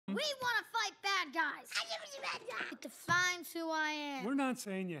We want to fight bad guys. It defines who I am. We're not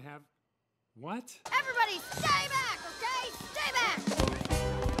saying you have... What? Everybody stay back, okay? Stay back!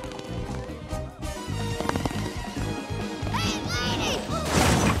 Hey, lady!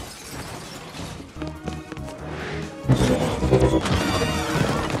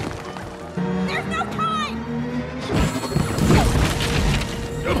 There's no time!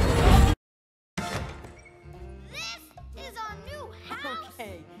 This is our new house!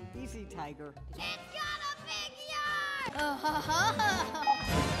 Okay, easy, Tiger. It's got a big yard!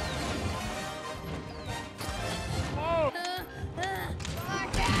 Oh.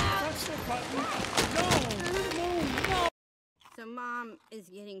 Look out! Press the button. No! So Mom is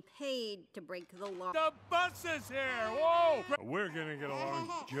getting paid to break the law. The bus is here! Whoa! We're gonna get along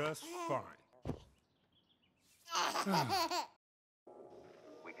just fine.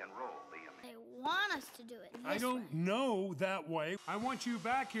 We can roll the image. They want us to do it I this don't way. know that way. I want you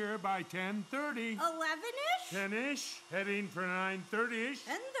back here by 10:30. 11-ish? 10-ish, heading for 9:30-ish.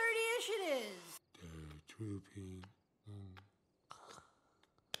 10:30-ish it is. Trooping.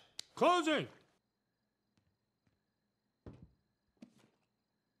 Closing!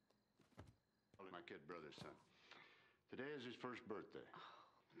 My kid brother's son. Today is his first birthday.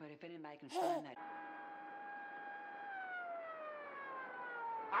 But if anybody can find that...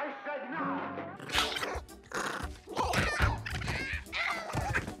 I said no!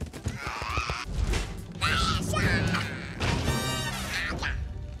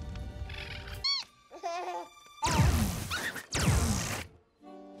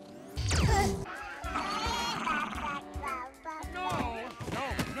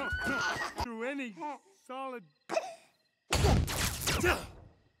 No. Through any solid...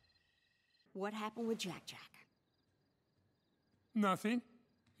 What happened with Jack? Nothing.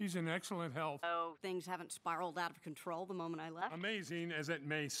 He's in excellent health. Oh, things haven't spiraled out of control the moment I left? Amazing as it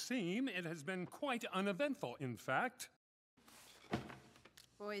may seem, it has been quite uneventful, in fact.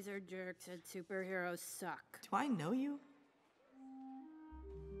 Boys are jerks and superheroes suck. Do I know you?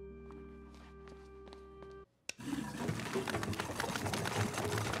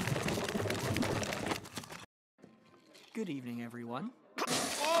 Good evening, everyone.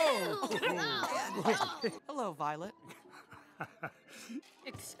 Oh! Hello, Violet.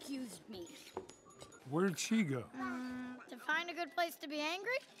 Excuse me. Where'd she go? To find a good place to be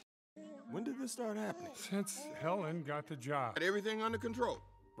angry? When did this start happening? Since Helen got the job. Got everything under control,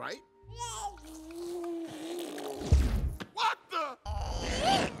 right? What the?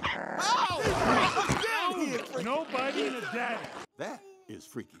 Oh! Nobody in a daddy. That is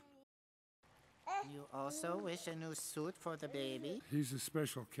freaky. You also wish a new suit for the baby? He's a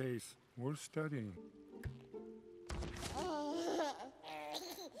special case. We're studying.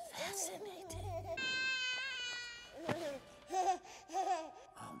 Fascinating.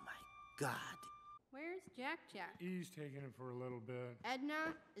 Oh my God. Where's Jack? He's taking it for a little bit.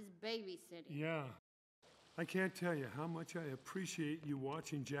 Edna is babysitting. Yeah. I can't tell you how much I appreciate you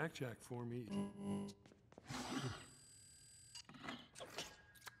watching Jack for me.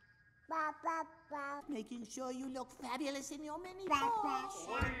 Making sure you look fabulous in your mini dress.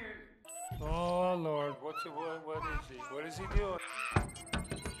 Oh, Lord. What is he? What is he doing?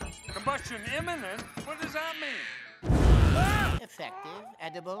 Combustion imminent? What does that mean? Effective,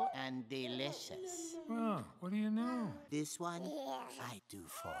 edible, and delicious. Oh, what do you know? This one, I do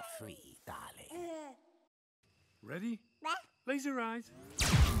for free, darling. Ready? Laser eyes.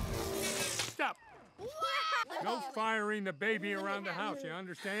 Stop. No firing the baby around the house, you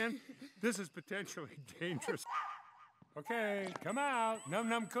understand? This is potentially dangerous. Okay, come out.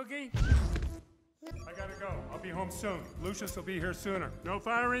 Num-num cookie. I gotta go. I'll be home soon. Lucius will be here sooner. No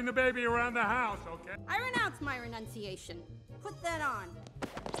firing the baby around the house, okay? I renounce my renunciation. Put that on.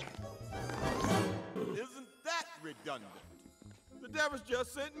 Isn't that redundant? The devil's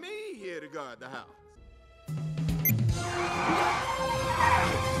just sent me here to guard the house.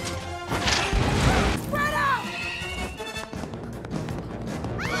 Spread out!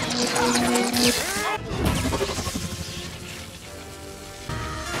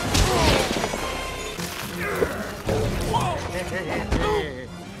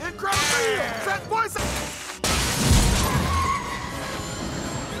 Incredible! Set voice!